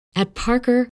At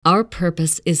Parker, our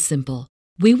purpose is simple.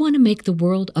 We want to make the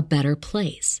world a better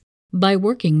place by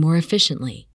working more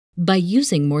efficiently, by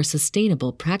using more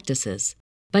sustainable practices,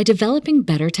 by developing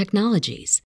better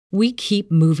technologies. We keep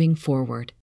moving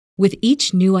forward. With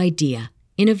each new idea,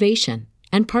 innovation,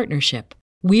 and partnership,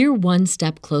 we're one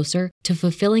step closer to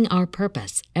fulfilling our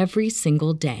purpose every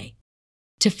single day.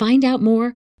 To find out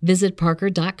more, visit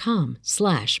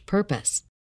parker.com/purpose.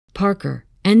 Parker,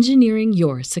 engineering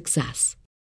your success.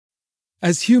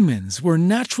 As humans, we're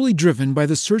naturally driven by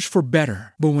the search for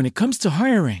better. But when it comes to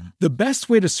hiring, the best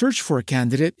way to search for a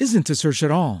candidate isn't to search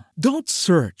at all. Don't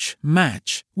search,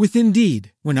 match with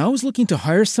Indeed. When I was looking to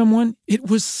hire someone, it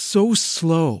was so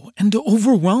slow and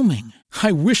overwhelming.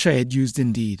 I wish I had used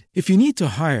Indeed. If you need to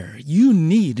hire, you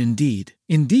need Indeed.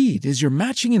 Indeed is your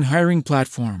matching and hiring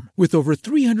platform with over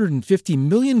 350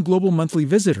 million global monthly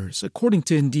visitors, according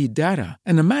to Indeed data,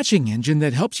 and a matching engine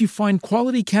that helps you find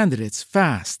quality candidates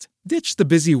fast. Ditch the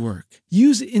busy work.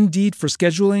 Use Indeed for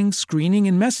scheduling, screening,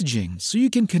 and messaging so you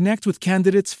can connect with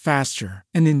candidates faster.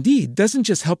 And Indeed doesn't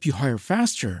just help you hire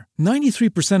faster.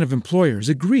 93% of employers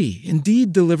agree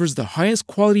Indeed delivers the highest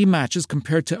quality matches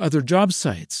compared to other job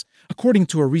sites, according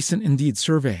to a recent Indeed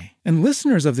survey. And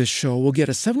listeners of this show will get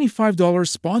a $75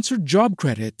 sponsored job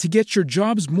credit to get your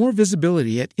jobs more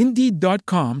visibility at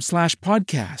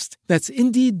Indeed.com/podcast. That's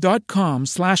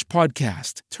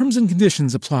Indeed.com/podcast. Terms and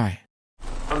conditions apply.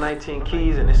 I'm 19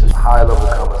 Keys, and this is High-Level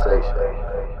Conversation.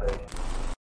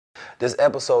 This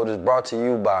episode is brought to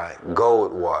you by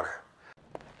Goldwater.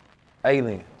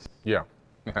 Aliens. Yeah.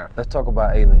 Let's talk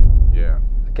about aliens. Yeah.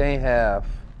 I can't have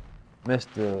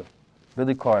Mr.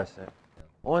 Billy Carson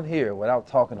on here without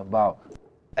talking about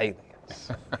aliens.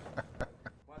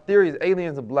 My theory is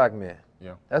aliens are black men.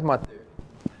 Yeah. That's my theory.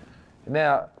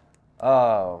 Now,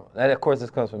 and of course this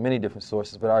comes from many different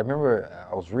sources, but I remember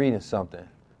I was reading something,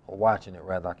 or watching it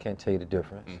rather, I can't tell you the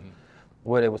difference,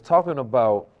 where they was talking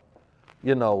about,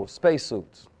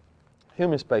 spacesuits,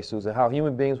 human spacesuits, and how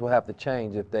human beings will have to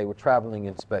change if they were traveling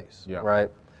in space, right?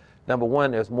 Number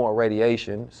one, there's more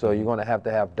radiation, so you're gonna have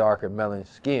to have darker melanin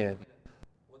skin.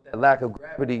 With that lack of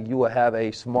gravity, you will have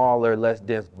a smaller, less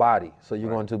dense body. So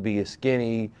you're going to be a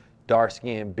skinny,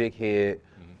 dark-skinned, big head,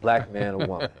 black man or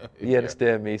woman. You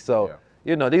understand me? So,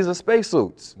 these are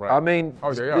spacesuits. Right. I mean,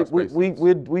 they are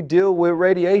we deal with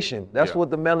radiation. That's what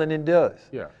the melanin does.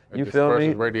 Yeah. You feel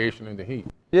me? Radiation into heat.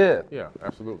 Yeah. Yeah,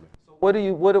 absolutely. So what do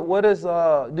you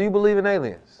believe in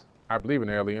aliens? I believe in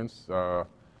aliens. Are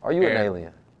you an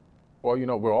alien? Well,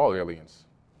 we're all aliens.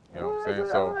 You know what I'm saying?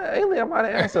 So alien might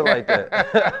answer like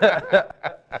that.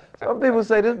 Some people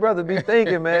say this brother be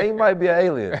thinking, man, he might be an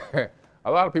alien.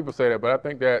 A lot of people say that, but I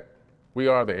think that we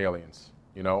are the aliens.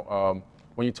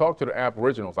 When you talk to the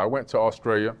Aboriginals, I went to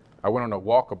Australia. I went on a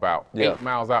walkabout 8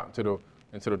 miles out into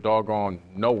the doggone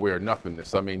nowhere,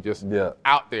 nothingness. I mean, just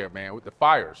out there, man, with the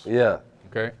fires. Yeah.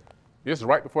 Okay. This is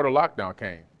right before the lockdown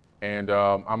came, and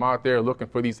I'm out there looking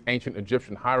for these ancient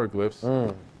Egyptian hieroglyphs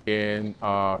in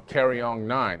Karyong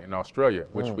 9 in Australia,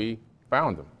 which we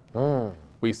found them.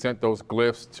 We sent those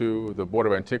glyphs to the Board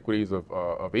of Antiquities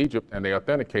of Egypt, and they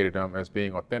authenticated them as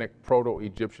being authentic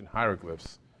Proto-Egyptian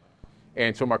hieroglyphs.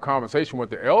 And so my conversation with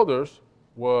the elders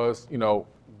was,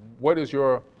 what is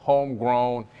your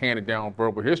homegrown, handed-down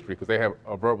verbal history? Because they have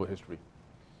a verbal history.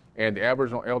 And the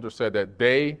Aboriginal elders said that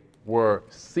they were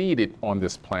seeded on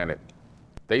this planet.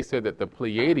 They said that the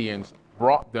Pleiadians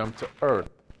brought them to Earth,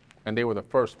 and they were the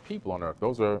first people on Earth.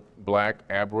 Those are black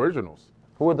Aboriginals.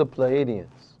 Who are the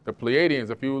Pleiadians? The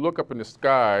Pleiadians, if you look up in the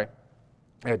sky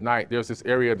at night, there's this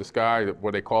area of the sky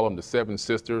where they call them the Seven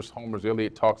Sisters. Homer's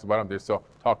Iliad talks about them. They're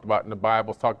talked about in the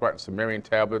Bible, talked about in Sumerian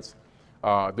tablets.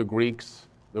 The Greeks,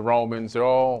 the Romans, they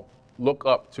all look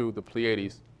up to the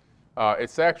Pleiades.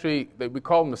 It's actually, we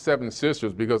call them the Seven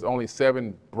Sisters because only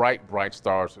 7 bright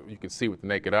stars you can see with the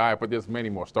naked eye, but there's many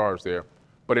more stars there.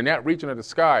 But in that region of the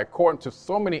sky, according to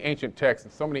so many ancient texts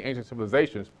and so many ancient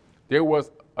civilizations, there was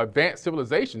advanced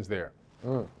civilizations there.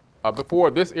 Before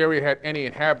this area had any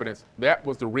inhabitants, that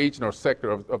was the region or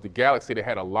sector of the galaxy that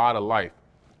had a lot of life.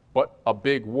 But a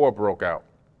big war broke out.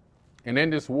 And in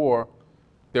this war,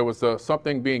 there was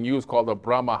something being used called the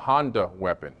Brahmahanda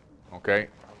weapon, okay?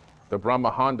 The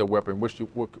Brahmahanda weapon,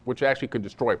 which actually could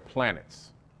destroy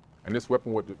planets. And this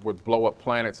weapon would blow up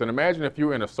planets. And imagine if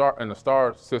you're in a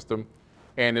star system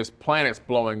and there's planets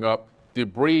blowing up,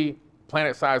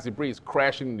 planet-sized debris is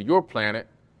crashing into your planet.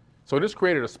 So this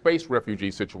created a space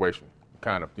refugee situation,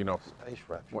 kind of, Space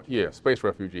refugees. Yeah, space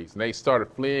refugees. And they started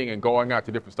fleeing and going out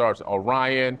to different stars.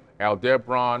 Orion,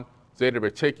 Aldebaran, Zeta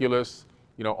Reticulus,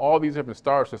 all these different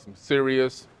star systems,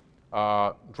 Sirius,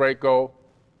 Draco.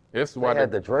 This is why they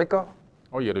had the Draco?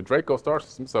 Oh yeah, the Draco star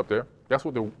system's up there. That's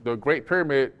what the Great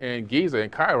Pyramid in Giza in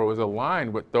Cairo is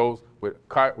aligned with those with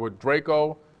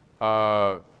Draco,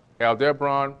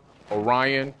 Aldebaran,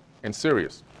 Orion, and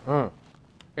Sirius.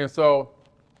 And so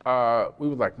we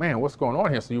was like, man, what's going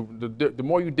on here? So the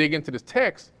more you dig into this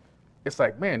text, it's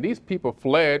like, man, these people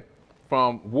fled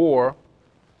from war,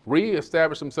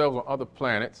 re-established themselves on other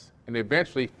planets, and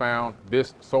eventually found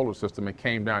this solar system and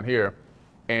came down here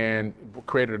and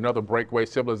created another breakaway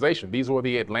civilization. These were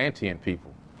the Atlantean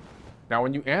people. Now,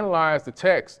 when you analyze the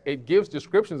text, it gives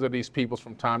descriptions of these peoples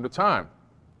from time to time.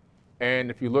 And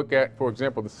if you look at, for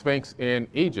example, the Sphinx in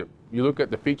Egypt, you look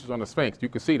at the features on the Sphinx, you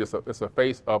can see it's a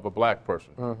face of a black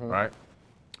person, right?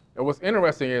 And what's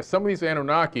interesting is some of these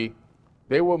Anunnaki,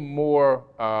 they were more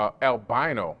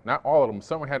albino, not all of them.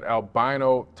 Some had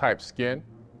albino type skin.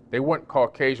 They weren't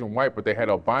Caucasian white, but they had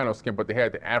albino skin, but they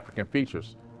had the African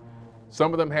features.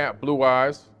 Some of them had blue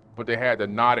eyes, but they had the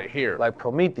knotted hair. Like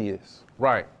Prometheus.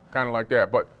 Right, kind of like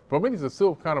that. But Prometheus is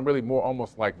still kind of really more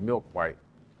almost like milk white.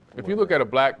 If you look at a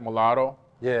black mulatto,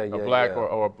 a black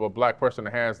or a black person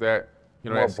that has that,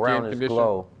 more that skin brownish condition.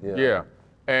 glow. Yeah.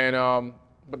 And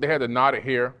but they had the knotted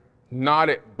hair,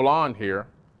 knotted blonde hair,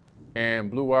 and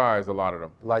blue eyes, a lot of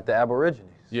them. Like the Aborigines.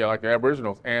 Yeah, like the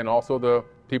Aboriginals, and also the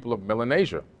people of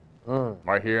Melanesia,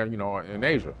 right here, in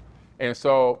Asia. And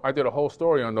so I did a whole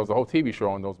story on those, a whole TV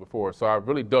show on those before. So I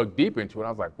really dug deep into it. I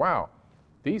was like, wow,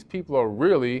 these people are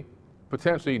really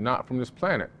potentially not from this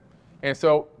planet. And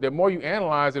so the more you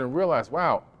analyze it and realize,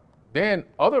 wow, then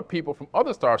other people from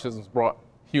other star systems brought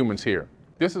humans here.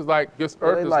 This is like, this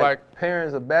Earth is like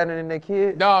parents abandoning their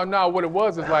kids? No, what it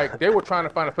was is like they were trying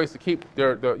to find a place to keep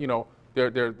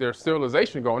their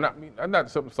civilization going.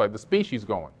 Not something like the species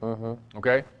going.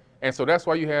 Okay? And so that's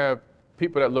why you have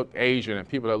people that look Asian and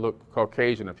people that look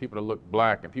Caucasian and people that look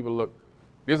black and people that look,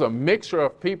 there's a mixture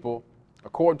of people,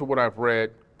 according to what I've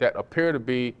read, that appear to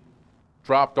be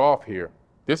dropped off here.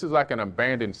 This is like an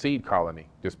abandoned seed colony,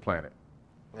 this planet.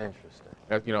 Interesting.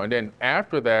 And then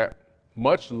after that,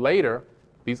 much later,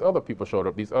 these other people showed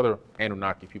up, these other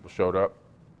Anunnaki people showed up,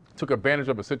 took advantage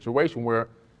of a situation where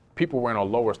people were in a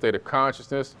lower state of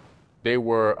consciousness. They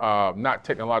were not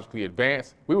technologically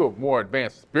advanced. We were more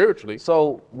advanced spiritually.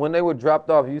 So when they were dropped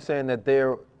off, you saying that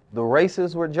the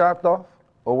races were dropped off?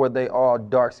 Or were they all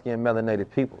dark-skinned,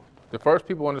 melanated people? The first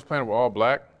people on this planet were all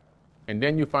black. And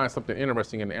then you find something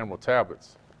interesting in the Emerald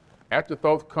Tablets. After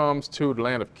Thoth comes to the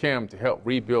land of Khem to help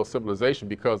rebuild civilization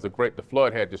because the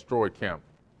flood had destroyed Khem.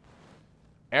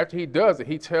 After he does it,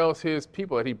 he tells his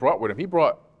people that he brought with him. He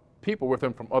brought people with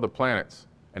him from other planets.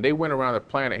 And they went around the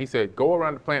planet. He said, go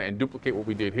around the planet and duplicate what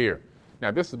we did here.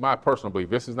 Now, this is my personal belief.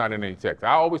 This is not in any text.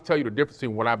 I always tell you the difference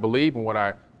between what I believe and what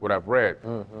I've read.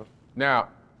 Now,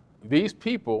 these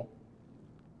people,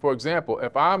 for example,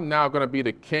 if I'm now going to be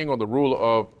the king or the ruler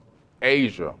of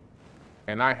Asia,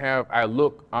 and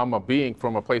I'm a being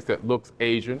from a place that looks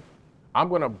Asian, I'm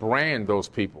going to brand those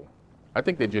people. I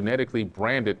think they genetically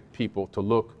branded people to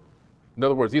look, in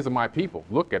other words, these are my people.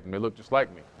 Look at them, they look just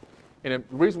like me. And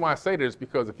the reason why I say that is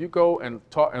because if you go and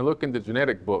look in the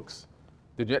genetic books,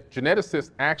 the geneticists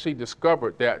actually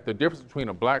discovered that the difference between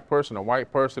a black person, a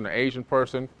white person, an Asian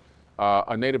person,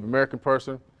 a Native American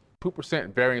person,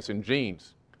 2% variance in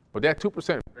genes. But that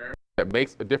 2% variance that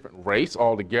makes a different race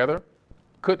altogether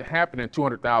couldn't happen in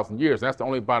 200,000 years. That's the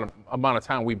only amount of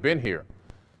time we've been here.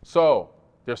 So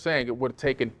they're saying it would have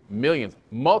taken millions,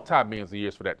 multi-millions of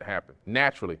years for that to happen,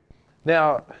 naturally.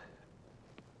 Now,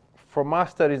 from my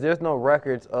studies, there's no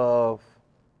records of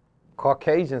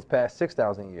Caucasians past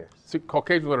 6,000 years. See,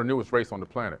 Caucasians are the newest race on the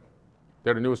planet.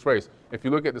 They're the newest race. If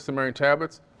you look at the Sumerian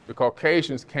tablets, the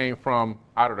Caucasians came from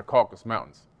out of the Caucasus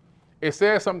Mountains. It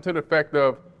says something to the effect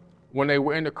of when they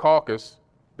were in the Caucasus,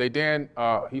 they then,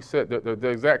 he said, the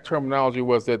exact terminology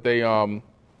was that they,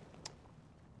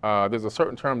 there's a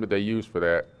certain term that they use for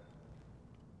that,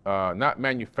 not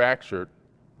manufactured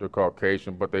the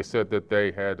Caucasian, but they said that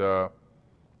they had,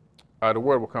 the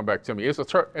word will come back to me.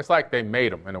 It's like they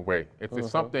made them in a way.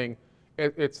 It's something,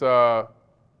 it's a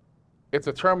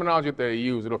terminology that they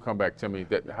use, it'll come back to me,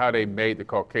 that how they made the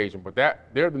Caucasian, but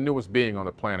they're the newest being on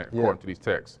the planet, according to these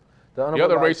texts. The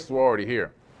other races were already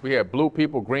here. We had blue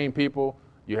people, green people,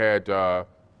 you had,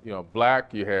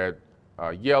 black, you had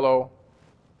yellow.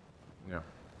 Yeah.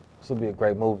 This would be a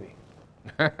great movie.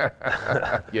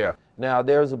 Yeah. Now,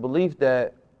 there's a belief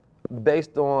that,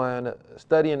 based on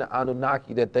studying the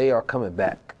Anunnaki, that they are coming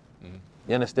back.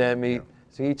 You understand me? Yeah.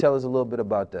 So can you tell us a little bit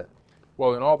about that?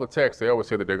 Well, in all the texts, they always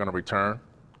say that they're going to return.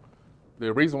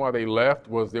 The reason why they left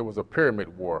was there was a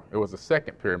pyramid war. It was the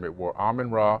second pyramid war.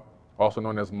 Amun-Ra, also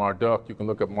known as Marduk. You can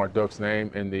look up Marduk's name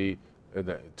in the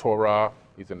the Torah,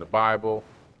 he's in the Bible,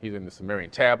 he's in the Sumerian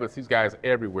tablets. These guys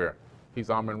everywhere. He's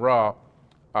Amun-Ra.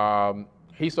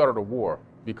 He started a war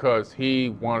because he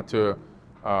wanted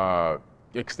to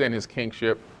extend his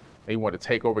kingship. He wanted to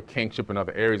take over kingship in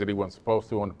other areas that he wasn't supposed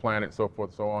to on the planet, and so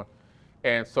forth and so on.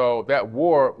 And so that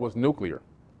war was nuclear.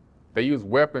 They used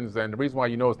weapons, and the reason why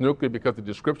you know it's nuclear because the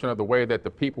description of the way that the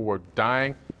people were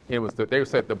dying, it was that they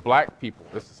said the black people,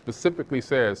 this specifically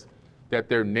says that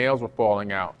their nails were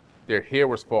falling out, their hair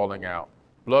was falling out,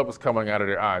 blood was coming out of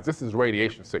their eyes. This is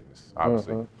radiation sickness,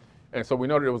 obviously. Mm-hmm. And so we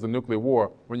know that it was a nuclear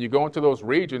war. When you go into those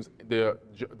regions, the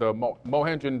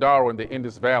Mohenjo-Daro in the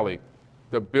Indus Valley,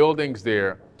 the buildings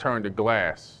there turned to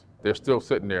glass. They're still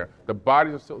sitting there. The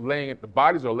bodies are still laying. The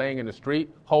bodies are laying in the street,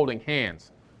 holding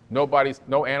hands. No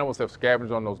animals have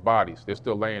scavenged on those bodies. They're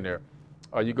still laying there.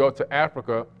 You go to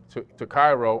Africa, to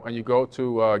Cairo, and you go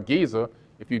to Giza.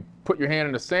 If you put your hand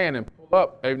in the sand and pull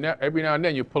up, every now and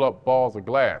then you pull up balls of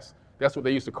glass. That's what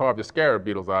they used to carve the scarab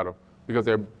beetles out of because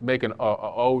they're making an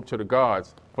ode to the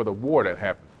gods for the war that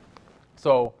happened.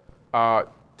 So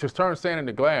to turn sand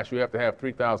into glass, you have to have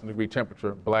 3,000 degree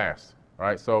temperature blast.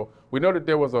 Right? So we know that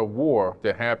there was a war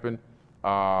that happened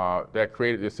that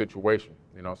created this situation.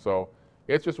 So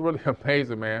it's just really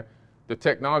amazing, man. The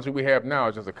technology we have now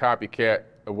is just a copycat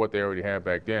of what they already had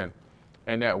back then.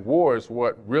 And that war is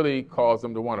what really caused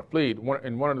them to want to flee.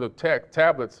 In one of the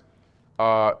tablets,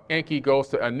 Enki goes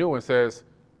to Anu and says,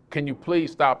 can you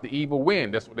please stop the evil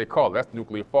wind? That's what they call it. That's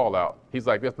nuclear fallout. He's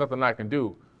like, there's nothing I can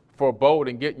do. Forebode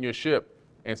and get in your ship.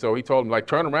 And so he told him, like,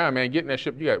 turn around, man, get in that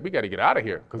ship. We got to get out of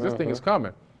here because this thing is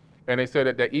coming. And they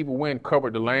said that evil wind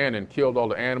covered the land and killed all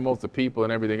the animals, the people,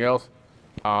 and everything else.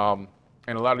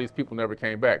 And a lot of these people never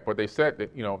came back. But they said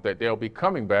that, that they'll be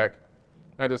coming back.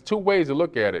 Now, there's two ways to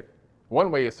look at it. One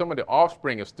way is some of the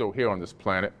offspring is still here on this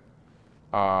planet.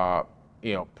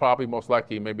 Probably most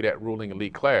likely maybe that ruling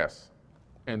elite class.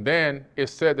 And then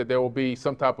it's said that there will be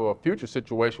some type of a future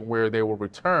situation where they will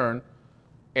return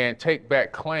and take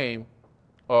back claim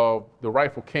of the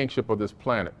rightful kingship of this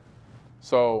planet.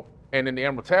 So, and in the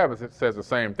Emerald Tablets, it says the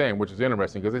same thing, which is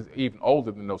interesting because it's even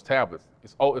older than those tablets.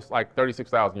 It's old, it's like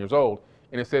 36,000 years old,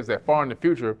 and it says that far in the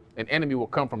future, an enemy will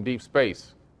come from deep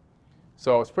space.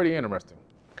 So it's pretty interesting.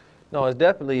 No, it's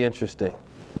definitely interesting.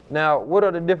 Now, what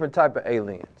are the different type of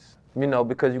aliens?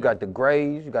 Because you got the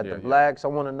grays, you got the blacks. I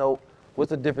want to know what's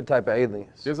the different type of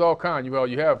aliens. There's all kinds.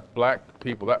 You have black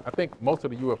people. I think most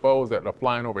of the UFOs that are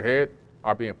flying overhead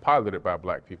are being piloted by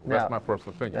black people. That's my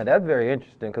personal opinion. Now, that's very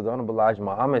interesting because Honorable Elijah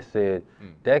Muhammad said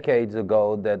decades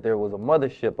ago that there was a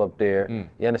mothership up there,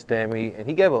 you understand me? And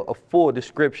he gave a full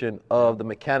description of the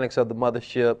mechanics of the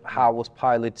mothership, how it was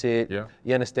piloted,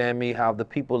 you understand me, how the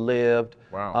people lived.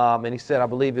 Wow. And he said, I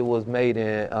believe it was made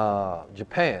in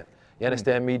Japan, you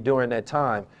understand me, during that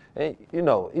time. And, he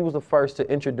was the first to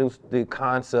introduce the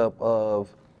concept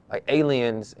of like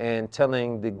aliens and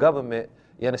telling the government,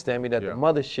 you understand me, that the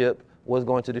mothership was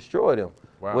going to destroy them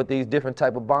with these different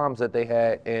type of bombs that they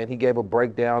had. And he gave a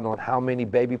breakdown on how many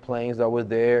baby planes that were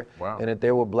there and that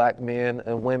there were black men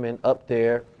and women up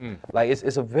there. Like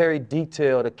it's a very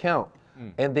detailed account.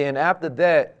 And then after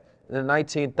that, in the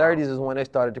 1930s is when they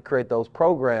started to create those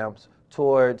programs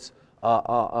towards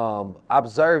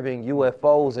observing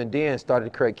UFOs, and then started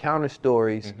to create counter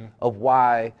stories of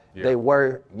why they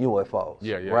were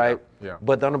UFOs, right? Yeah.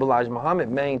 But the Honorable Elijah Muhammad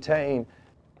maintained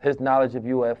his knowledge of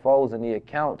UFOs and the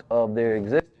account of their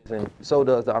existence, and so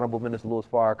does the Honorable Minister Louis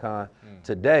Farrakhan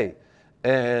today.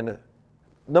 And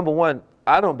number one,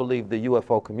 I don't believe the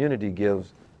UFO community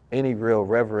gives any real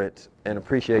reverence and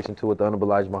appreciation to what the Honorable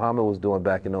Elijah Muhammad was doing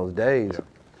back in those days.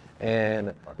 And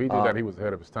if he did that, he was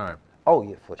ahead of his time. Oh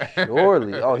yeah, for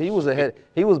surely. Oh, he was ahead.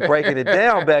 He was breaking it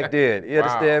down back then. You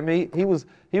understand me? He was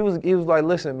like,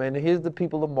 listen, man, here's the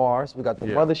people of Mars. We got the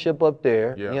mothership up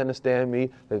there. You understand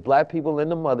me? There's black people in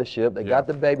the mothership. They got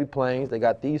the baby planes. They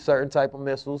got these certain type of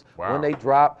missiles. When they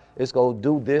drop, it's gonna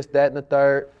do this, that, and the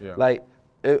third. Like,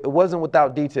 it wasn't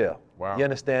without detail. You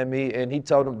understand me? And he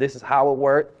told them this is how it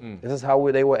worked. This is how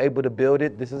they were able to build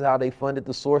it. This is how they funded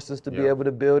the sources to be able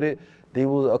to build it. There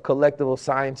was a collective of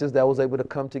scientists that was able to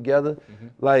come together.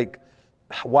 Like,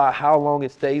 how long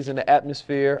it stays in the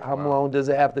atmosphere, how long does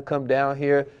it have to come down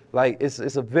here? Like, it's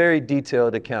a very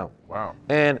detailed account.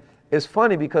 And it's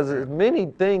funny because there's many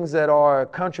things that are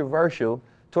controversial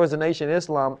towards the Nation of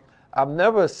Islam. I've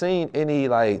never seen any,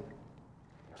 like,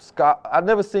 I've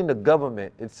never seen the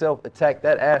government itself attack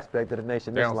that aspect of the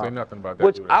Nation of Islam. They don't say nothing about that,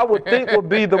 which I would think would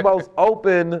be the most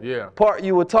open part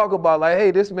you would talk about. Like,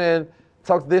 hey, this man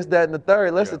talks this, that, and the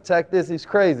third. Let's attack this. He's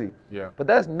crazy. But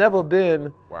that's never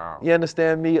been, you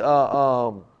understand me,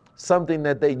 something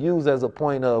that they use as a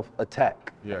point of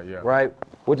attack. Yeah. Right?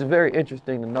 Which is very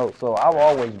interesting to note. So I've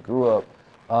always grew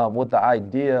up with the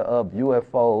idea of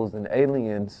UFOs and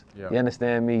aliens, you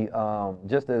understand me,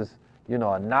 just as,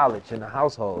 a knowledge in the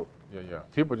household. Yeah.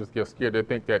 People just get scared. They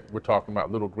think that we're talking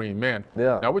about little green men.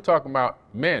 Yeah. Now we're talking about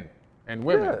men and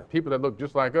women, people that look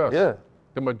just like us. Yeah.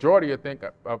 The majority, I think,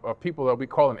 of people that we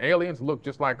calling aliens look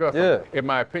just like us, in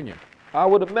my opinion. I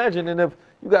would imagine, and if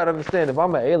you got to understand, if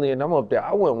I'm an alien, I'm up there,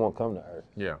 I wouldn't want to come to Earth.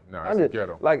 Yeah, no, that's a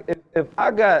ghetto. Like, if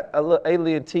I got a little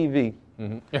alien TV, you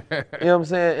know what I'm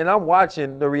saying, and I'm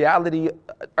watching the reality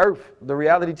Earth, the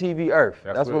reality TV Earth.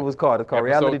 That's what it was called. It's called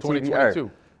reality TV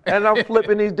Earth. And I'm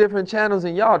flipping these different channels,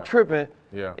 and y'all tripping.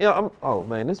 Yeah. Oh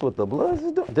man, this what the Bloods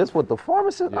is doing. This what the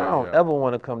pharmacists. I don't ever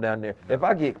want to come down there. If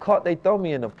I get caught, they throw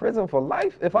me in the prison for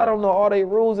life. If I don't know all their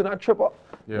rules and I trip up,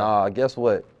 nah, guess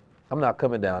what? I'm not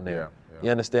coming down there. You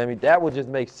understand me? That would just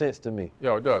make sense to me.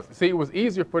 Yeah, it does. See, it was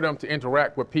easier for them to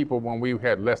interact with people when we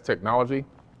had less technology,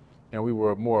 and we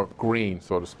were more green,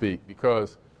 so to speak,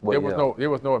 because there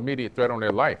was no immediate threat on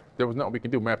their life. There was nothing we could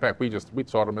do. Matter of fact, we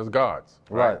saw them as gods.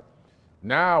 Right.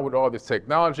 Now, with all this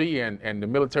technology and the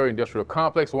military-industrial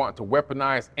complex wanting to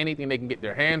weaponize anything they can get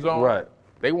their hands on,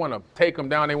 they want to take them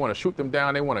down, they want to shoot them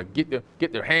down, they want to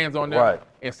get their hands on them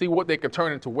and see what they can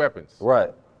turn into weapons.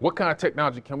 Right. What kind of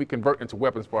technology can we convert into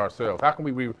weapons for ourselves? How can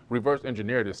we reverse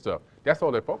engineer this stuff? That's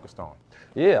all they're focused on.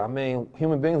 Yeah, I mean,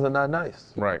 human beings are not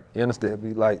nice. Right. You understand?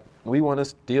 We want to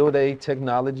steal their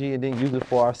technology and then use it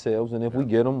for ourselves, and if we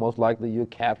get them, most likely you'll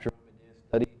capture them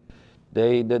and then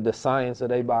study the science of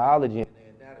their biology and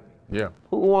their anatomy. Yeah.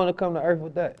 Who want to come to Earth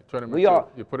with that?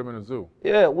 You put them in a zoo.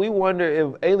 Yeah, we wonder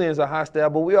if aliens are hostile,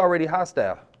 but we already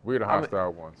hostile. We're the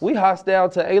hostile ones. We hostile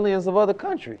to aliens of other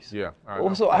countries. Yeah, I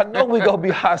know. So I know we're going to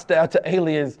be hostile to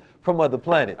aliens from other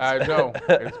planets. I know.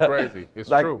 It's crazy. It's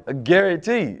true. I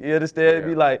guarantee. You understand? It'd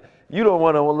be like, you don't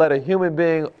want to let a human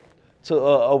being to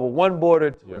over one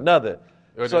border to another.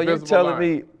 So you're telling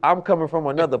me I'm coming from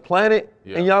another planet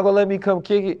and y'all going to let me come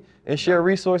kick it and share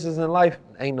resources in life?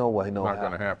 Ain't no way, no how. Not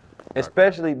going to happen.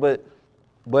 Especially, but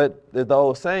the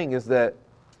old saying is that,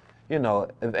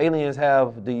 if aliens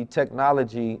have the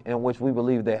technology in which we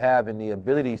believe they have and the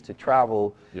abilities to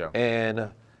travel, and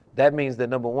that means that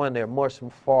number one, they're much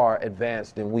far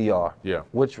advanced than we are,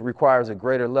 which requires a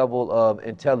greater level of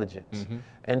intelligence.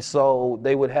 And so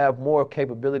they would have more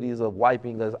capabilities of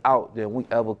wiping us out than we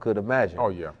ever could imagine. Oh,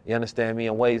 yeah. You understand me?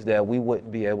 In ways that we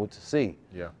wouldn't be able to see.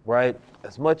 Yeah. Right?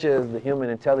 As much as the human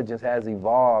intelligence has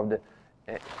evolved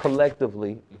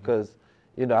collectively, because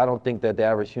I don't think that the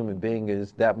average human being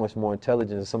is that much more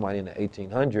intelligent than somebody in the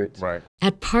 1800s. Right.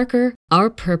 At Parker,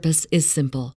 our purpose is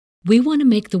simple. We want to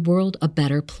make the world a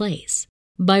better place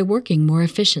by working more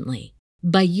efficiently,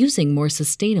 by using more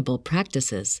sustainable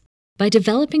practices, by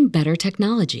developing better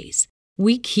technologies.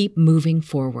 We keep moving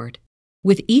forward.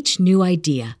 With each new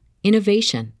idea,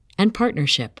 innovation, and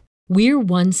partnership, we're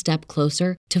one step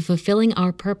closer to fulfilling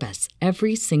our purpose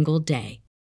every single day.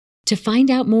 To find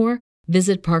out more,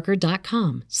 visit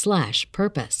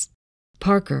parker.com/purpose.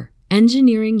 Parker,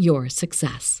 engineering your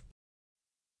success.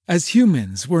 As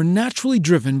humans, we're naturally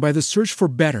driven by the search for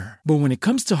better. But when it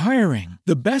comes to hiring,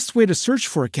 the best way to search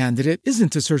for a candidate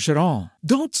isn't to search at all.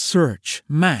 Don't search,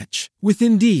 match with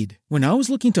Indeed. When I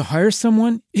was looking to hire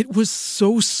someone, it was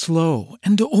so slow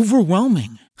and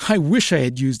overwhelming. I wish I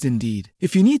had used Indeed.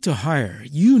 If you need to hire,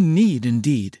 you need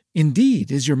Indeed.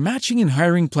 Indeed is your matching and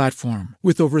hiring platform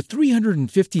with over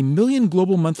 350 million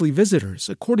global monthly visitors,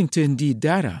 according to Indeed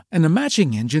data, and a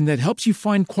matching engine that helps you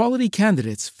find quality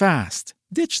candidates fast.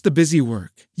 Ditch the busy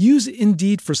work. Use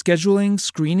Indeed for scheduling,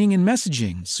 screening, and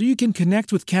messaging so you can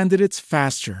connect with candidates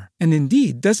faster. And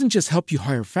Indeed doesn't just help you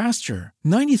hire faster.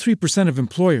 93% of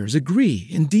employers agree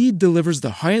Indeed delivers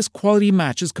the highest quality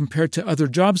matches compared to other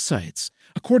job sites,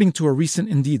 according to a recent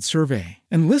Indeed survey.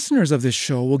 And listeners of this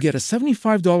show will get a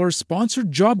 $75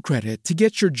 sponsored job credit to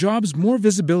get your jobs more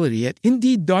visibility at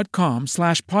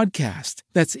Indeed.com/podcast.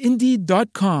 That's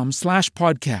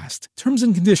Indeed.com/podcast. Terms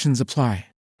and conditions apply.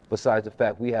 Besides the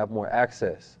fact we have more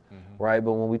access, right?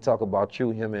 But when we talk about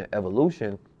true human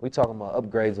evolution, we're talking about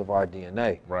upgrades of our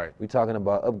DNA. Right. We're talking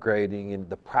about upgrading in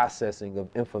the processing of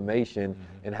information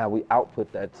and how we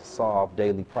output that to solve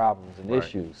daily problems and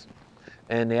issues.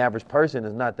 And the average person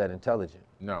is not that intelligent.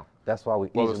 No. That's why we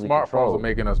easily Well, the smartphones control. are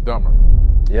making us dumber.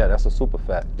 Yeah, that's a super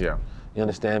fact. Yeah. You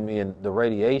understand me? And the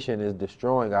radiation is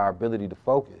destroying our ability to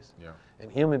focus. Yeah.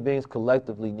 And human beings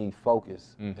collectively need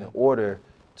focus in order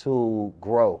to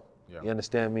grow. Yeah. You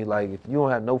understand me? Like, if you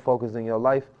don't have no focus in your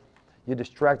life, you're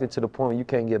distracted to the point where you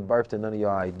can't get birth to none of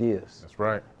your ideas. That's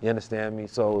right. You understand me?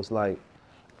 So it's like,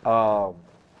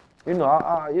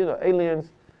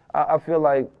 aliens, I feel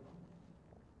like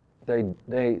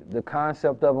the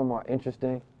concept of them are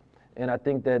interesting, and I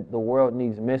think that the world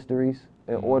needs mysteries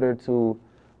in order to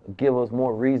give us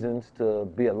more reasons to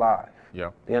be alive.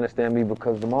 Yeah. You understand me?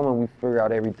 Because the moment we figure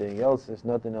out everything else, there's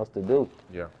nothing else to do.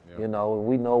 Yeah. You know,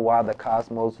 we know why the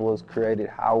cosmos was created,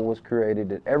 how it was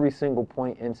created, at every single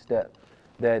point and step.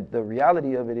 That the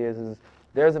reality of it is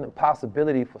there's an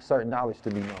impossibility for certain knowledge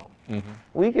to be known.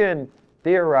 We can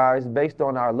theorize based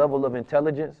on our level of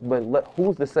intelligence, but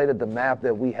who's to say that the math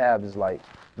that we have is like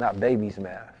not baby's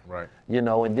math? Right. You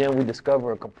know, and then we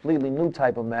discover a completely new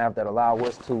type of math that allow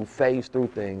us to phase through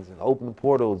things and open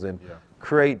portals and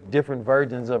create different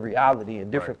versions of reality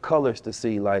and different colors to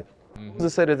see. Like, who's to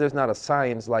say that there's not a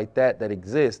science like that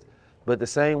exists? But the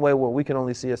same way where we can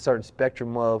only see a certain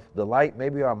spectrum of the light,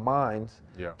 maybe our minds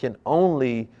can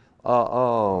only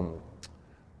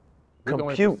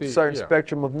compute certain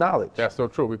spectrum of knowledge. That's so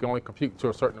true. We can only compute to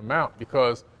a certain amount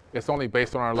because it's only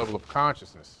based on our level of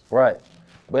consciousness. Right.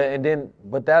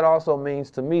 But that also means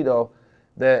to me though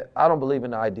that I don't believe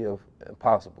in the idea of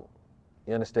impossible.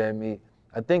 You understand me?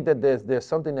 I think that there's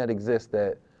something that exists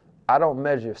that I don't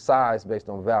measure size based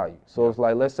on value. So it's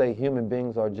like, let's say human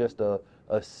beings are just a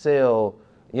cell,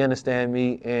 you understand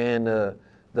me, and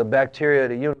the bacteria of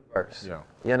the universe. Yeah.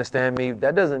 You understand me?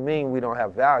 That doesn't mean we don't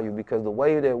have value, because the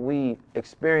way that we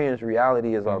experience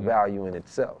reality is our value in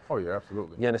itself. Oh yeah,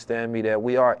 absolutely. You understand me? That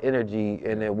we are energy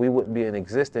and that we wouldn't be in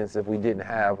existence if we didn't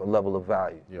have a level of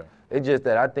value. Yeah. It's just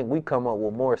that I think we come up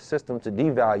with more systems to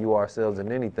devalue ourselves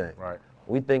than anything. Right.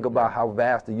 We think about how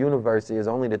vast the universe is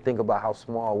only to think about how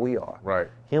small we are. Right.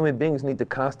 Human beings need to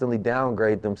constantly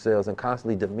downgrade themselves and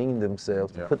constantly demean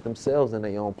themselves to put themselves in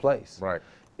their own place. Right.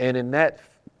 And in that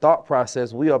thought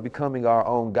process, we are becoming our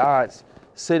own gods,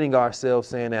 sitting ourselves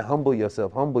saying that humble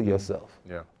yourself, humble yourself.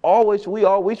 Yeah. Always,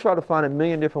 we try to find a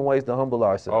million different ways to humble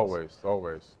ourselves.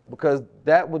 Always. Because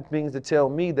that would means to tell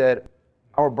me that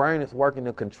our brain is working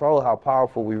to control how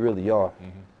powerful we really are.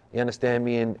 You understand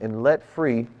me? And let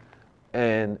free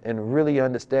and really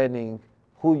understanding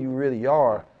who you really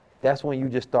are, that's when you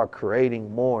just start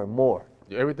creating more and more.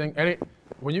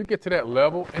 When you get to that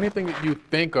level, anything that you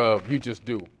think of, you just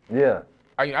do. Yeah.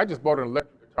 I just bought an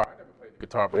electric guitar. I never played the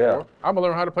guitar before. Yeah. I'm gonna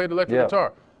learn how to play the electric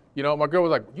guitar. You know, my girl was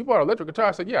like, "You bought an electric guitar?"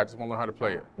 I said, "Yeah, I just want to learn how to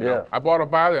play it." You know, I bought a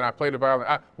violin. I played the violin.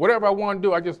 Whatever I want to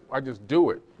do, I just do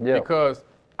it. Yeah. Because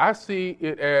I see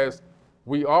it as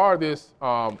we are this,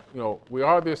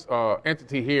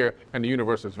 entity here, and the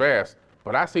universe is vast.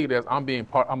 But I see it as I'm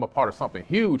a part of something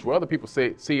huge, where other people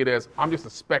see it as I'm just a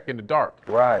speck in the dark.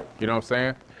 Right. You know what I'm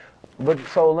saying? But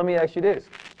so let me ask you this.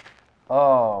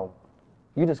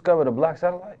 You discovered a black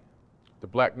satellite? The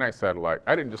Black Knight satellite.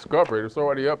 I didn't discover it. It's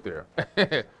already up there.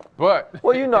 But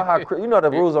well, you know the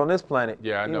rules on this planet.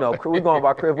 Yeah, I know. You know, we're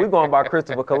going by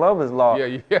Christopher Columbus law. Yeah.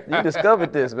 You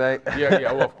discovered this, man.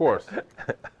 Yeah. Well, of course.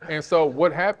 And so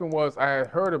what happened was I had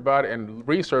heard about it and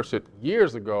researched it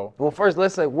years ago. Well, first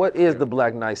let's say, what is the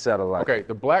Black Knight satellite? Okay,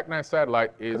 the Black Knight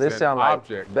satellite is an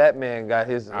object. Like Batman got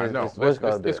his. I know.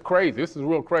 It's crazy. This is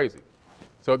real crazy.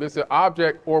 So this is an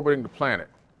object orbiting the planet.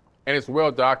 And it's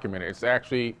well documented. It's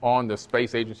actually on the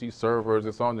space agency servers.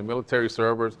 It's on the military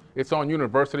servers. It's on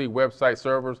university website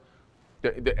servers.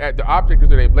 The object is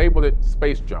that they've labeled it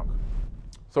space junk.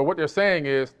 So what they're saying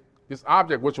is this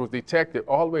object, which was detected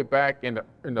all the way back in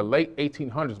the late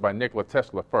 1800s by Nikola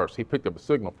Tesla first. He picked up a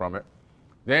signal from it.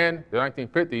 Then the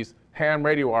 1950s, ham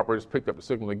radio operators picked up the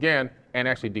signal again and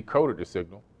actually decoded the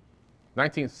signal.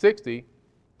 1960,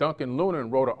 Duncan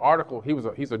Lunan wrote an article.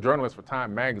 He's a journalist for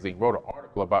Time magazine. Wrote an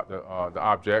article about the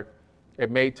object. It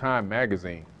made Time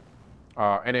magazine,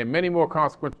 and then many more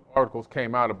consequential articles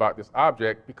came out about this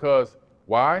object because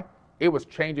why? It was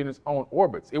changing its own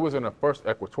orbits. It was in a first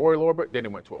equatorial orbit, then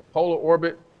it went to a polar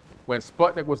orbit. When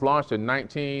Sputnik was launched in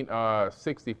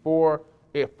 1964,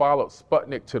 it followed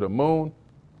Sputnik to the moon.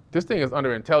 This thing is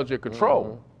under intelligent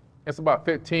control. It's about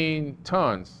 15,000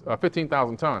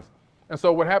 tons. And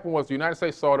so what happened was the United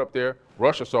States saw it up there,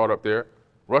 Russia saw it up there,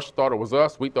 Russia thought it was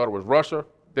us, we thought it was Russia.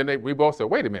 Then we both said,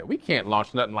 wait a minute, we can't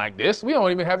launch nothing like this. We don't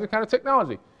even have this kind of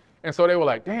technology. And so they were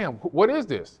like, damn, what is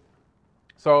this?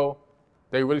 So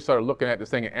they really started looking at this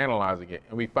thing and analyzing it.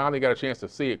 And we finally got a chance to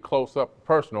see it close up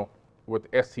personal with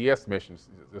the STS missions,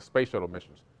 the space shuttle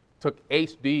missions. Took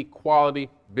HD quality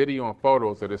video and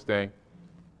photos of this thing.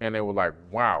 And they were like,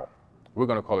 wow, we're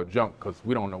gonna call it junk because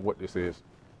we don't know what this is.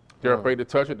 They're afraid to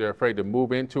touch it. They're afraid to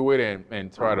move into it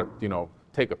and try to,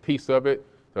 take a piece of it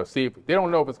to see if they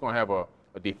don't know if it's going to have a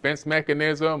defense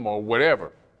mechanism or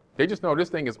whatever. They just know this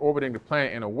thing is orbiting the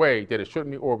planet in a way that it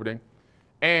shouldn't be orbiting.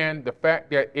 And the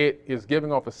fact that it is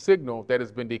giving off a signal that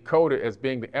has been decoded as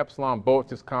being the Epsilon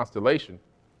Boötis constellation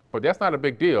But that's not a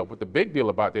big deal. But the big deal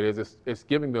about that is it's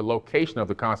giving the location of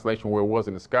the constellation where it was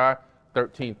in the sky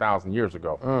 13,000 years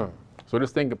ago. So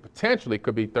this thing potentially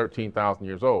could be 13,000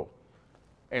 years old.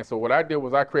 And so what I did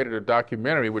was I created a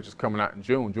documentary, which is coming out in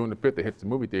June the 5th. It hits the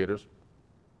movie theaters.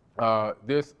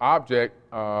 This object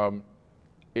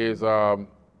is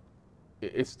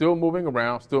it's still moving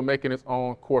around, still making its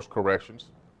own course corrections,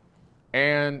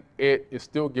 and it is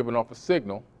still giving off a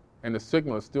signal, and the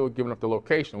signal is still giving off the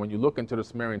location. When you look into the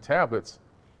Sumerian tablets,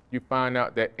 you find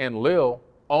out that Enlil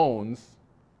owns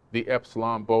the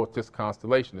Epsilon Boötis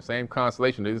constellation, the same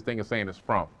constellation that this thing is saying it's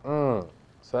from.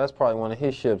 So that's probably one of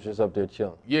his ships just up there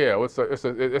chilling. Yeah,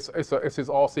 it's his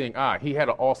all-seeing eye. He had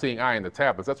an all-seeing eye in the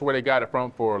tablets. That's where they got it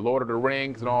from for Lord of the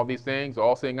Rings and all these things. The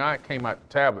all-seeing eye came out the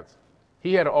tablets.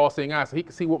 He had an all-seeing eye, so he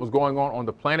could see what was going on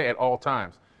the planet at all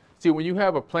times. See, when you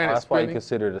have a planet that's spinning, why you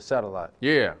consider it a satellite.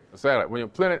 Yeah, a satellite. When your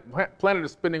planet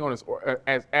is spinning on its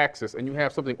axis, and you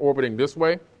have something orbiting this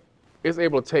way, it's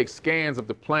able to take scans of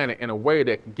the planet in a way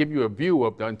that can give you a view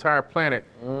of the entire planet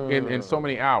in so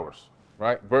many hours,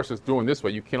 right? Versus doing this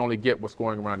way, you can only get what's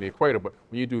going around the equator. But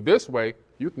when you do this way,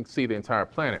 you can see the entire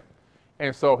planet.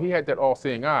 And so he had that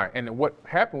all-seeing eye. And what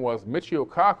happened was Michio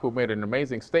Kaku made an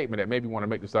amazing statement that made me want to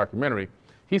make this documentary.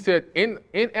 He said in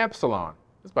Epsilon,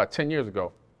 this is about 10 years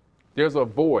ago, there's a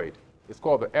void. It's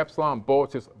called the Epsilon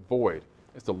Boötis void.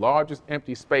 It's the largest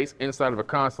empty space inside of a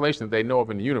constellation that they know of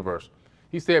in the universe.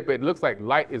 He said, but it looks like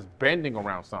light is bending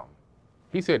around something.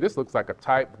 He said, this looks like a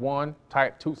type 1,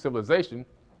 type 2 civilization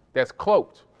that's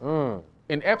cloaked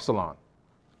in Epsilon.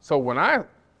 So when I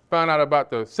found out about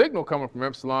the signal coming from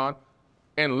Epsilon,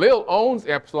 and Lil owns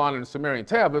Epsilon in the Sumerian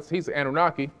tablets, he's an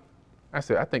Anunnaki, I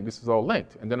said, I think this is all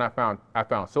linked. And then I found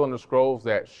cylinder scrolls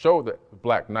that show the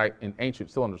Black Knight in ancient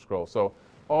cylinder scrolls. So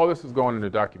all this is going in the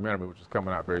documentary, which is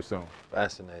coming out very soon.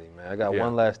 Fascinating, man. I got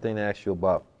one last thing to ask you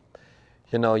about.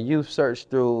 You know, you've searched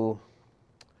through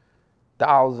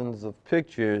thousands of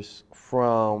pictures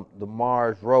from the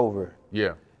Mars rover.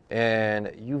 Yeah.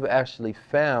 And you've actually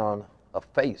found a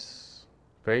face.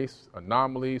 Face,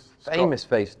 anomalies. Famous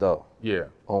face, though. Yeah.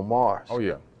 On Mars. Oh,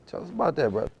 yeah. Tell us about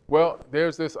that, brother. Well,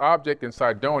 there's this object in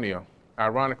Cydonia.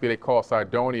 Ironically, they call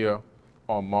Cydonia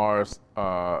on Mars,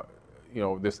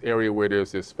 this area where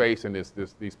there's this face and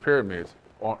these pyramids.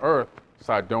 On Earth,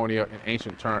 Cydonia in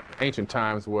ancient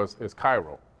times is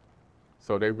Cairo.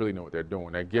 So they really know what they're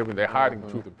doing. They're hiding the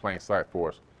truth in plain sight for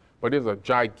us. But there's a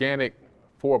gigantic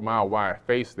 4-mile wide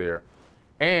face there.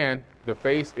 And the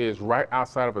face is right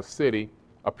outside of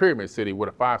a pyramid city with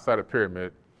a 5-sided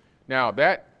pyramid. Now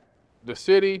the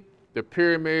city, the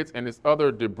pyramids, and this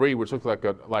other debris, which looks like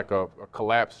a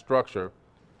collapsed structure,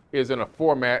 is in a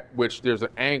format which there's an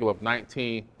angle of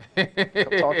 19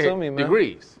 Talk to me, man.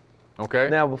 degrees. Okay.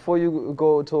 Now, before you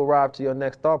go to arrive to your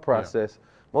next thought process,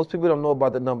 most people don't know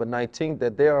about the number 19,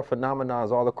 that there are phenomena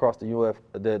all across the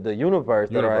universe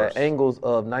that are at angles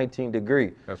of 19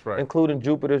 degrees. That's right. Including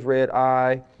Jupiter's red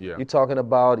eye. Yeah. You're talking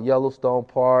about Yellowstone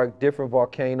Park, different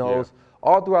volcanoes,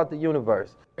 all throughout the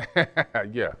universe.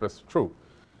 Yeah, that's true.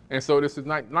 And so this is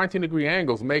 19-degree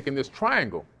angles making this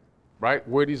triangle, right?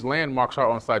 Where these landmarks are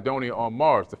on Cydonia on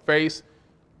Mars. The face,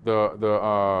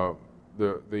 the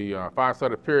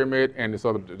 5-sided pyramid, and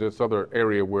this other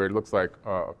area where it looks like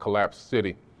a collapsed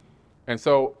city. And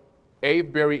so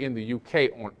Avebury in the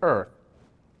UK on Earth,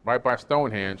 right by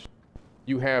Stonehenge,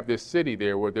 you have this city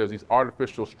there where there's these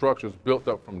artificial structures built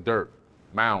up from dirt,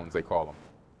 mounds they call them.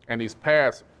 And these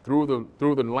paths through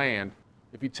the land.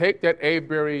 If you take that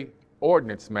Avebury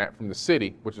ordnance map from the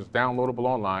city, which is downloadable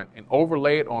online, and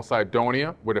overlay it on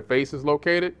Cydonia, where the face is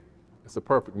located, it's a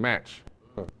perfect match.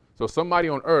 So somebody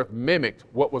on Earth mimicked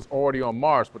what was already on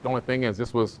Mars, but the only thing is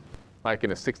this was like in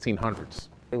the 1600s.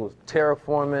 It was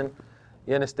terraforming,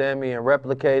 you understand me, and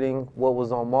replicating what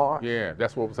was on Mars. Yeah,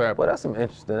 that's what was happening. Well, that's some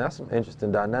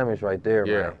interesting dynamics right there,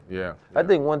 man. Yeah. I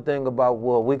think one thing about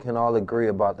what we can all agree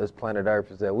about this planet Earth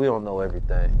is that we don't know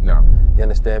everything. No. You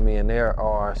understand me? And there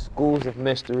are schools of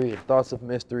mystery and thoughts of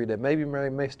mystery that maybe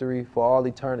remain mystery for all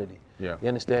eternity. Yeah. You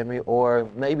understand me? Or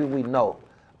maybe we know,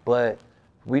 but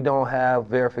we don't have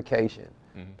verification.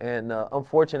 Mm-hmm. And the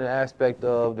unfortunate aspect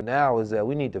of now is that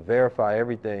we need to verify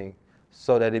everything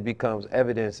so that it becomes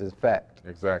evidence as fact.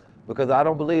 Exactly. Because I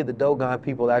don't believe the Dogon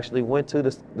people actually went to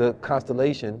the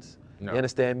constellations, No. you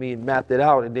understand me, and mapped it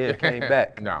out and then came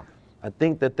back. No. I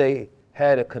think that they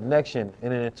had a connection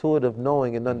and an intuitive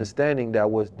knowing and understanding that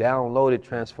was downloaded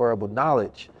transferable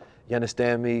knowledge, you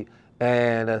understand me,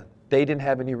 and they didn't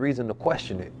have any reason to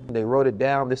question it. They wrote it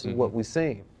down, this is what we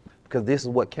seen, because this is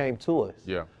what came to us.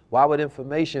 Yeah. Why would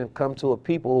information come to a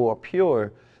people who are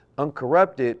pure,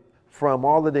 uncorrupted from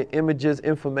all of the images,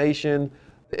 information,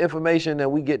 The information that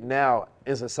we get now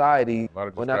in society,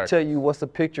 when I tell you what's a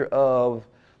picture of,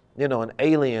 you know, an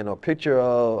alien, or picture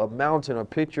of a mountain, or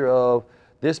picture of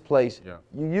this place,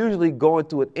 you're usually going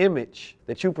through an image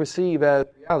that you perceive as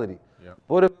reality.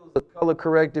 What if it was a color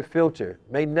corrected filter?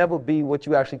 May never be what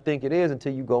you actually think it is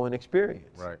until you go and experience.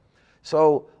 Right.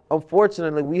 So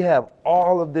unfortunately, we have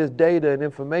all of this data and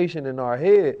information in our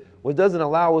head, which doesn't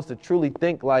allow us to truly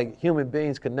think like human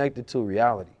beings connected to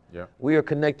reality. We are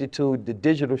connected to the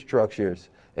digital structures,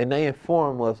 and they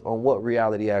inform us on what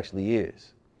reality actually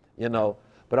is, you know.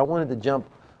 But I wanted to jump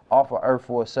off of Earth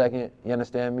for a second, you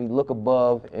understand me? Look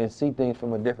above and see things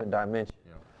from a different dimension.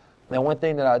 Now, one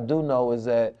thing that I do know is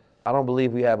that I don't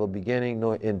believe we have a beginning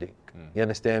nor ending. You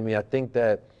understand me? I think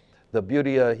that the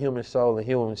beauty of human soul and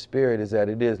human spirit is that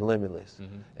it is limitless.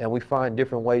 And we find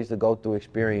different ways to go through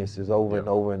experiences over and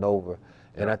over and over.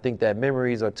 And I think that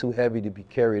memories are too heavy to be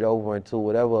carried over into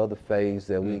whatever other phase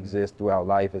that we exist throughout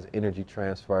life as energy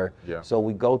transfer. So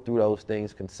we go through those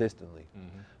things consistently.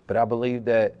 But I believe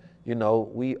that, you know,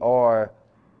 we are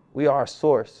a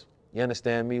source, you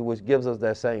understand me, which gives us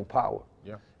that same power.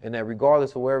 And that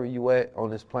regardless of wherever you at on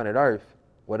this planet Earth,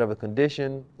 whatever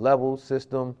condition, level,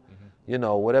 system, you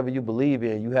know, whatever you believe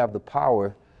in, you have the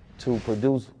power to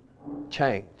produce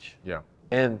change.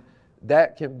 And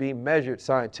that can be measured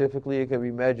scientifically, it can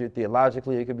be measured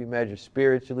theologically, it can be measured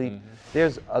spiritually.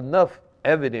 There's enough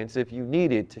evidence, if you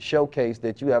need it, to showcase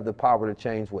that you have the power to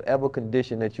change whatever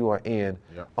condition that you are in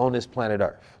on this planet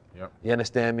Earth. You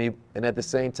understand me? And at the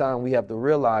same time, we have to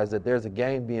realize that there's a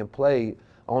game being played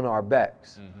on our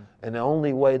backs. And the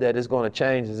only way that it's going to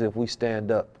change is if we stand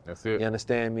up. That's it. You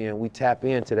understand me? And we tap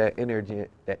into that energy,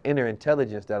 that inner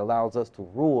intelligence that allows us to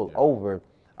rule over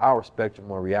our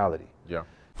spectrum of reality.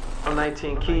 I'm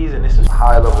 19 Keys, and this is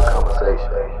High Level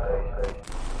Conversation.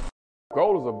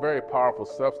 Gold is a very powerful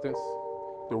substance.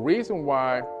 The reason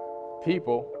why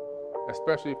people,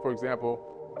 especially, for example,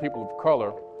 people of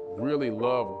color, really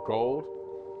love gold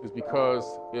is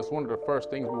because it's one of the first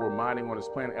things we were mining on this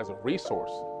planet as a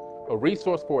resource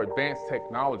for advanced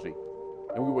technology.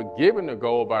 And we were given the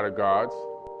gold by the gods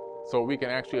so we can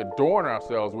actually adorn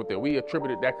ourselves with it. We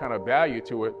attributed that kind of value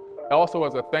to it, also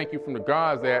as a thank you from the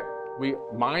gods that we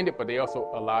mined it, but they also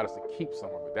allowed us to keep some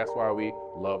of it. That's why we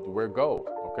love to wear gold,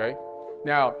 okay?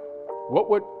 Now, what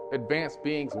would advanced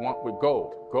beings want with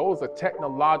gold? Gold is a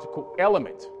technological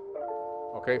element,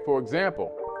 okay? For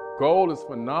example, gold is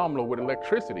phenomenal with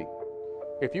electricity.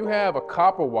 If you have a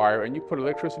copper wire and you put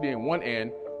electricity in one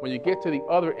end, when you get to the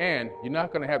other end, you're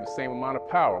not going to have the same amount of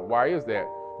power. Why is that?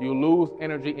 You lose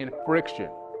energy in friction,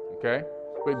 okay?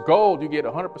 With gold, you get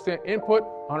 100% input,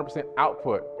 100%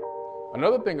 output.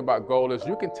 Another thing about gold is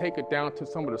you can take it down to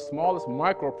some of the smallest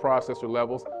microprocessor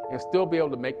levels and still be able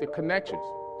to make the connections.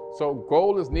 So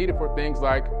gold is needed for things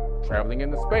like traveling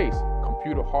into space,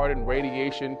 computer-hardened,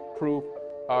 radiation-proof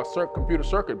computer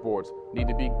circuit boards need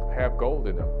to have gold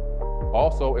in them.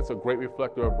 Also, it's a great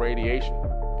reflector of radiation.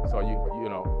 So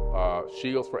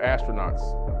shields for astronauts.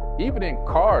 Even in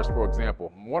cars, for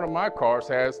example, one of my cars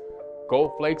has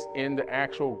gold flakes in the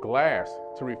actual glass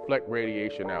to reflect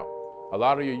radiation out. A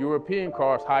lot of your European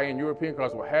cars, high-end European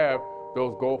cars, will have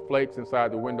those gold flakes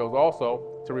inside the windows also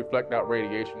to reflect out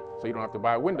radiation, so you don't have to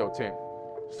buy a window tint.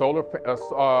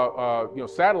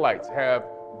 Satellites have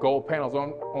gold panels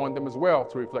on them as well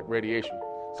to reflect radiation.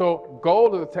 So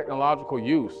gold is a technological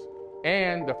use,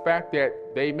 and the fact that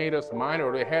they made us mine,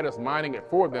 or they had us mining it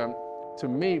for them, to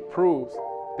me proves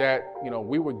that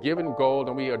we were given gold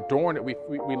and we adorn it. We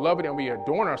love it and we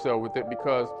adorn ourselves with it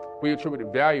because we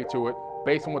attributed value to it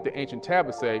based on what the ancient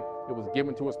tablets say. It was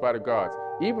given to us by the gods.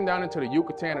 Even down into the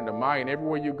Yucatan and the Mayan,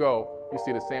 everywhere you go, you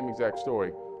see the same exact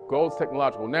story. Gold's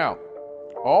technological. Now,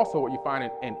 also what you find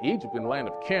in Egypt, in the land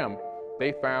of Kim,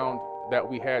 they found that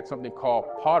we had something called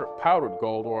powdered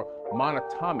gold or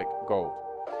monatomic gold.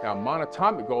 Now,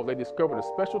 monatomic gold, they discovered a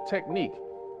special technique,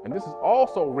 and this is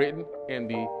also written in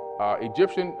the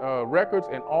Egyptian records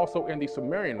and also in the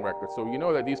Sumerian records. So you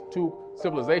know that these two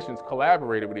civilizations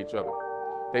collaborated with each other.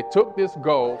 They took this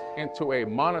gold into a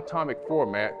monatomic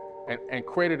format and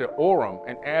created an aurum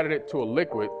and added it to a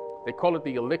liquid. They call it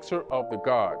the elixir of the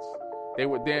gods. They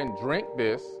would then drink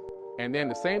this, and then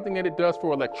the same thing that it does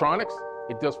for electronics,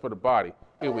 it does for the body.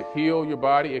 It would heal your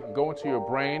body, it can go into your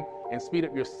brain and speed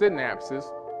up your synapses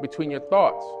between your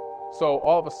thoughts. So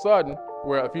all of a sudden,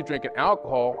 where if you're drinking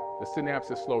alcohol, the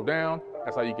synapses slow down,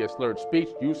 that's how you get slurred speech,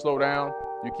 you slow down,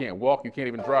 you can't walk, you can't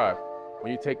even drive.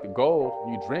 When you take the gold,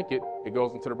 you drink it, it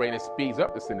goes into the brain and speeds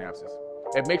up the synapses.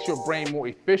 It makes your brain more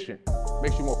efficient,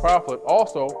 makes you more powerful. It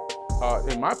also,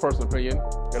 in my personal opinion,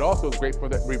 it also is great for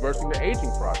reversing the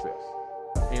aging process.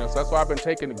 So that's why I've been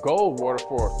taking Gold Water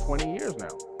for 20 years now.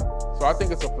 So I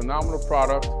think it's a phenomenal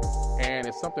product, and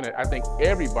it's something that I think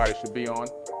everybody should be on.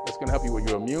 It's going to help you with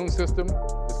your immune system.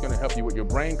 It's going to help you with your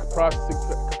brain processing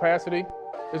capacity.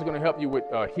 It's going to help you with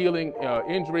healing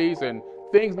injuries and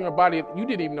things in your body you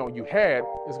didn't even know you had.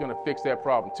 It's going to fix that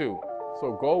problem too.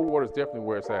 So Gold Water is definitely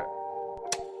where it's at.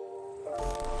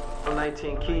 I'm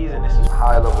 19 Keys, and this is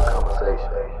High Level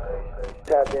Conversation.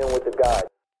 Tap in with the guy.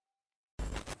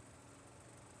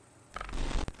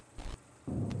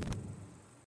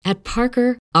 At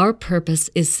Parker, our purpose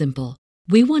is simple.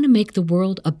 We want to make the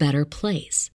world a better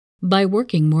place by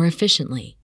working more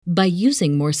efficiently, by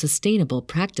using more sustainable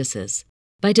practices,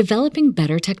 by developing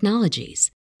better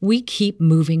technologies. We keep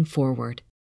moving forward.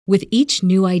 With each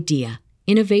new idea,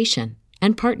 innovation,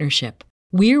 and partnership,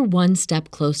 we're one step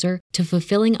closer to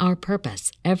fulfilling our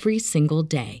purpose every single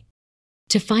day.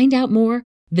 To find out more,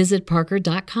 visit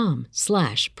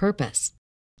parker.com/purpose.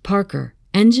 Parker,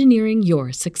 engineering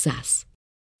your success.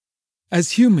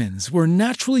 As humans, we're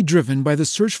naturally driven by the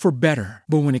search for better.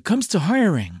 But when it comes to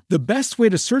hiring, the best way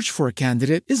to search for a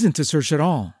candidate isn't to search at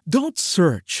all. Don't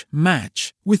search,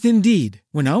 match with Indeed.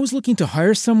 When I was looking to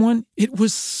hire someone, it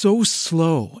was so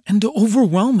slow and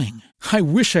overwhelming. I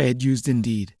wish I had used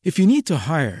Indeed. If you need to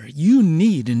hire, you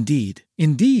need Indeed.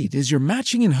 Indeed is your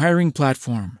matching and hiring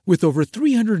platform with over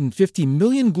 350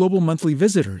 million global monthly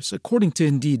visitors, according to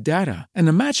Indeed data, and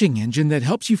a matching engine that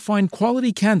helps you find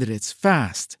quality candidates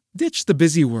fast. Ditch the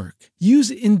busy work.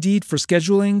 Use Indeed for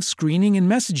scheduling, screening,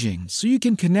 and messaging so you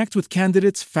can connect with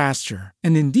candidates faster.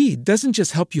 And Indeed doesn't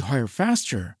just help you hire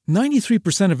faster.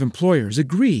 93% of employers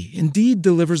agree Indeed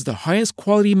delivers the highest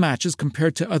quality matches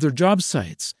compared to other job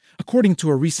sites, according to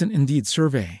a recent Indeed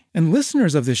survey. And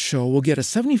listeners of this show will get a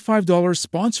 $75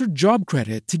 sponsored job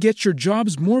credit to get your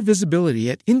jobs more visibility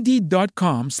at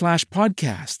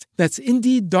Indeed.com/podcast. That's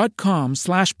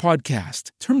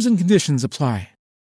Indeed.com/podcast. Terms and conditions apply.